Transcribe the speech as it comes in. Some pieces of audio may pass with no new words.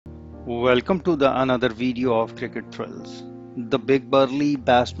Welcome to the another video of Cricket Thrills. The big burly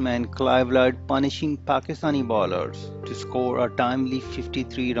batsman Clive Lloyd punishing Pakistani bowlers to score a timely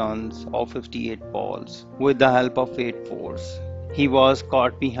 53 runs off 58 balls with the help of 8 fours. He was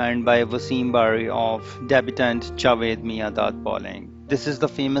caught behind by Wasim Bari of debutant Javed Miandad bowling. This is the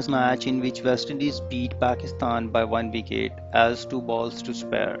famous match in which West Indies beat Pakistan by 1 wicket as 2 balls to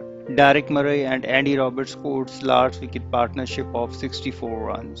spare. Derey Murray and Andy Roberts scored large wicket partnership of 64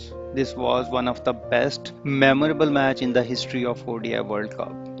 runs. This was one of the best memorable match in the history of ODI World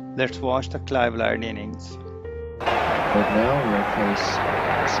Cup. Let's watch the Clive Lloyd innings. But now we'll face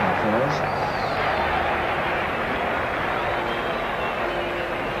Sarfraz.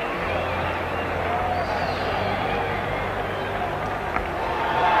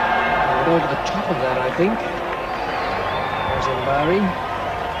 And over the top of that, I think. Wasim Bari.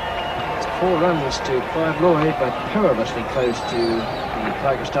 It's 4 runs to Clive Lloyd, but perilously close to the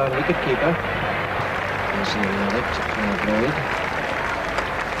Pakistan wicketkeeper. There's the left to Clive Lloyd.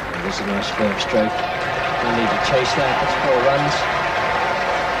 And there's a nice firm stroke. No need to chase that. That's 4 runs.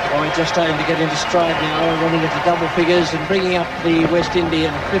 Lloyd just starting to get into stride now, running into double figures and bringing up the West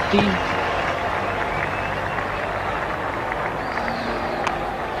Indian 50.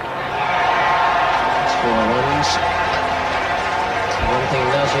 That's 4 runs. One thing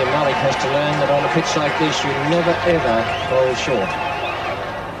Malik has to learn, that on a pitch like this you never ever bowl short.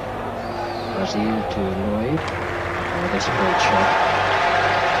 Wasim to Lloyd. Oh, that's a great shot.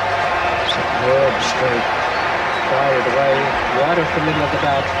 Superb stroke. Fired away right off the middle of the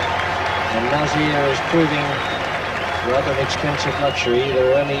bat. And Nazir is proving rather an expensive luxury.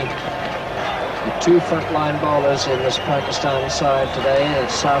 There are only the 2 frontline bowlers in this Pakistan side today.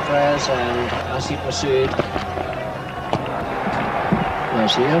 That's Sarfraz and Asif Masood.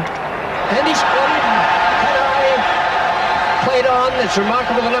 Nazir. And he's got him. Played on. It's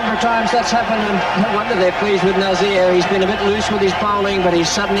remarkable the number of times that's happened, and no wonder they're pleased with Nazir. He's been a bit loose with his bowling, but he's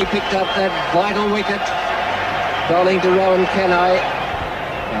suddenly picked up that vital wicket. Bowling to Rowan Kenai.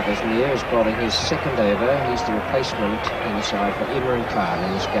 Nazir is bowling his second over. He's the replacement inside for Imran Khan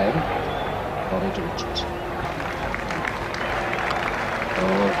in this game. Bowling to Richards.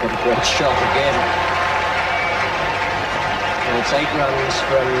 Oh, what a great shot again. And it's 8 runs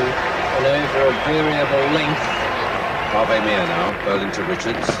from an over of variable length. Pervaiz now, bowling to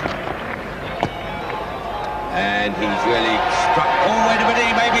Richards. And he's really struck. Oh, wait a minute,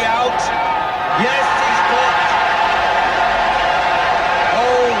 he may be out. Yes, he's caught.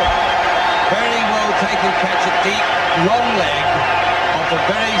 Oh, very well taken catch, a deep, long leg off a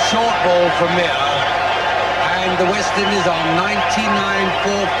very short ball from Mir. And the West Indies on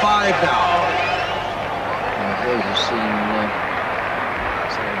 99.45 now. I've already seen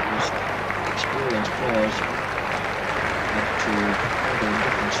some of these experienced players to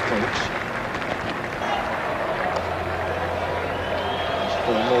different strokes. There's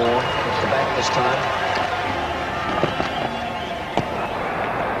 4 more off the back this time.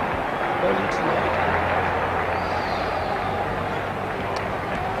 Bowling to Lloyd.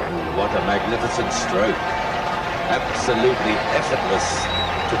 Oh, what a magnificent stroke. Absolutely effortless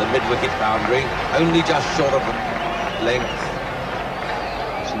to the mid-wicket boundary, only just short of length.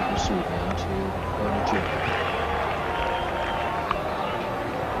 Super suit now to Bowling Junior.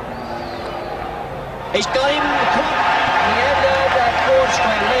 He's got him caught. He had that broad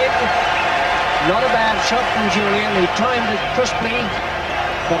square leg. Not a bad shot from Julian. He timed it crisply,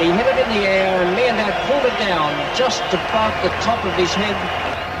 but he hit it in the air, and Miandad pulled it down just above the top of his head.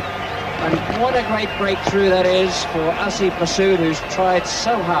 And what a great breakthrough that is for Asif Masood, who's tried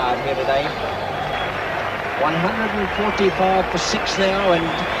so hard here today. 145 for 6 now, and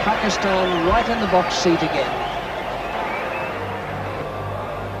Pakistan right in the box seat again.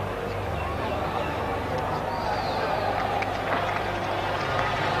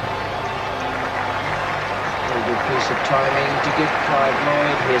 Piece of timing to give Clive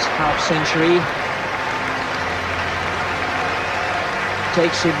Lloyd his half-century.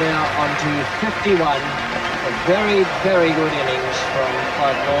 Takes him now on to 51. A very, very good innings from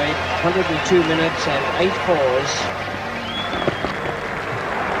Clive Lloyd. 102 minutes and 8 fours.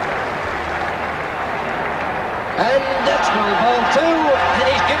 And that's well bowled too. And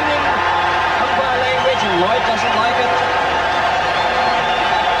he's given him umpire language, and Lloyd doesn't like it.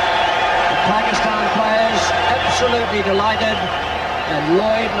 Pakistan players absolutely delighted, and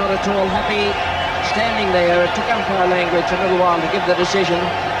Lloyd not at all happy, standing there. It took umpire language a little while to give the decision.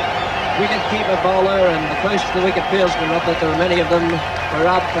 Wicket-keeper, bowler, and the close to the wicket fieldsman, not that there are many of them, were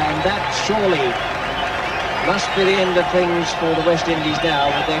up, and that surely must be the end of things for the West Indies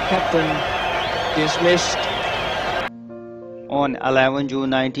now, with their captain dismissed. On 11 June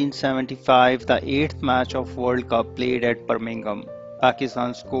 1975, the 8th match of World Cup played at Birmingham,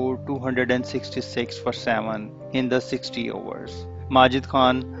 Pakistan scored 266 for 7 in the 60 overs. Majid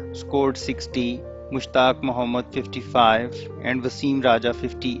Khan scored 60, Mushtaq Muhammad 55 and Wasim Raja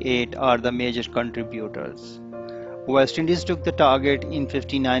 58 are the major contributors. West Indies took the target in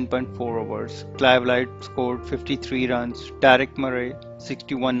 59.4 overs. Clive Lloyd scored 53 runs, Derey Murray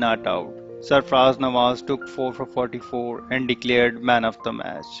 61 not out. Sarfraz Nawaz took 4 for 44 and declared man of the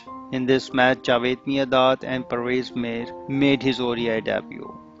match. In this match, Javed Miandad and Pervaiz made his ODI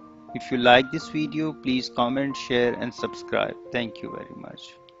debut. If you like this video, please comment, share and subscribe. Thank you very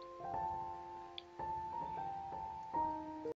much.